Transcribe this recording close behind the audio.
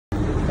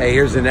Hey,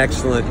 here's an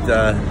excellent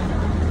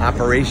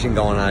operation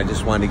going on. I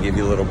just wanted to give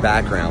you a little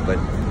background, but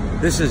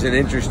this is an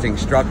interesting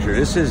structure.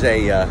 This is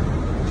a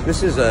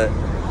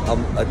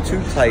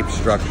two-type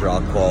structure,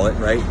 I'll call it,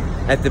 right?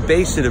 At the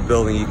base of the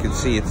building, you can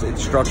see it's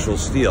structural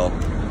steel.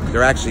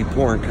 They're actually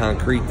pouring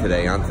concrete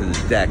today onto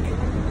the deck.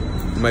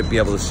 You might be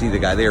able to see the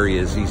guy. There he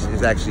is.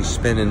 He's actually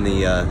spinning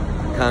the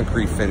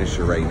concrete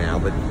finisher right now.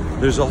 But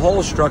there's a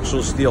whole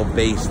structural steel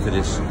base to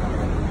this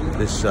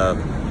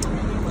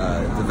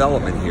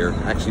development here.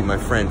 Actually, my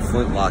friend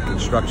Flintlock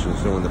Construction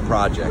is doing the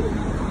project,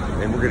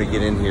 and we're going to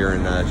get in here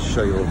and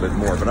show you a little bit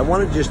more. But I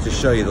wanted just to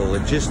show you the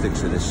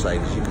logistics of this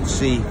site. As you can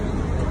see,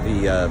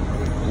 the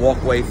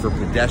walkway for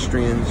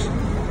pedestrians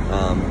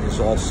is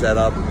all set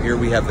up. Here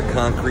we have the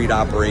concrete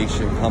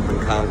operation, pumping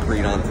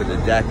concrete onto the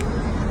deck.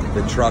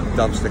 The truck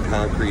dumps the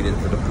concrete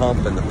into the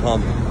pump, and the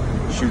pump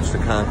shoots the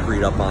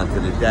concrete up onto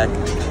the deck.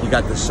 You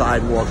got the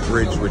sidewalk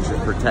bridge, which is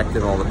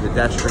protecting all the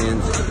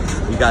pedestrians.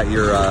 You got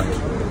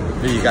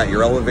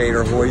your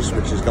elevator hoist,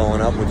 which is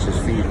going up, which is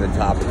feeding the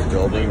top of the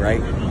building,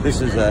 right?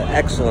 This is an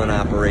excellent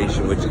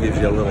operation, which gives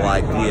you a little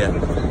idea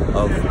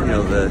of, you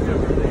know,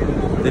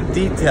 the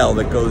detail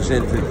that goes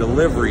into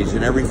deliveries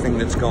and everything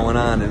that's going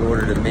on in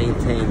order to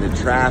maintain the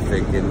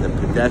traffic and the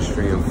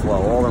pedestrian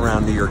flow all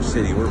around New York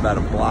City. We're about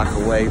a block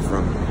away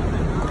from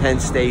Penn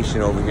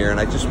Station over here, and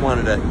I just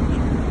wanted to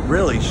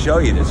really show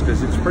you this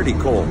because it's pretty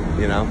cool,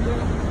 you know,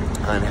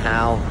 on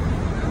how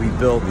we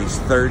build these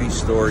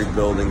 30-story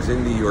buildings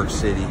in New York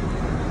City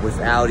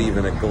without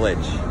even a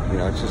glitch. You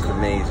know, it's just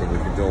amazing. We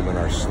can do them in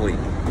our sleep.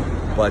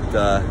 But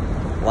a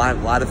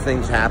lot of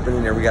things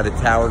happening there. We got a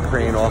tower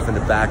crane off in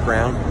the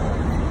background.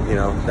 You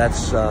know,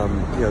 that's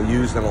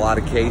used in a lot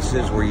of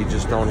cases where you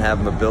just don't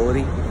have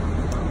mobility,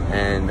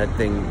 and that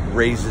thing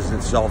raises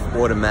itself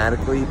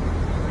automatically,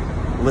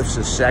 lifts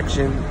a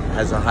section,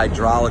 has a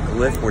hydraulic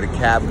lift where the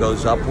cab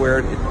goes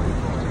upward. It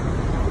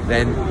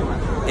then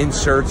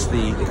inserts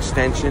the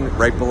extension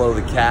right below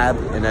the cab,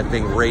 and that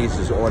thing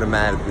raises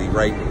automatically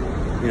right,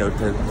 you know,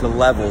 to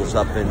levels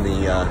up in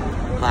the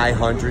high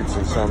hundreds,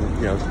 and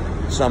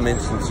some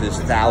instances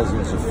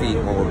thousands of feet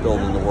when we're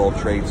building the World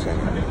Trade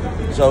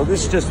Center. So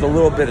this is just a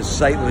little bit of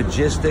site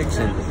logistics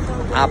and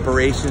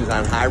operations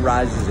on high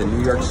rises in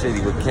New York City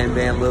with Ken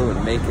Van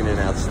Leeuwen, making an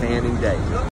outstanding day.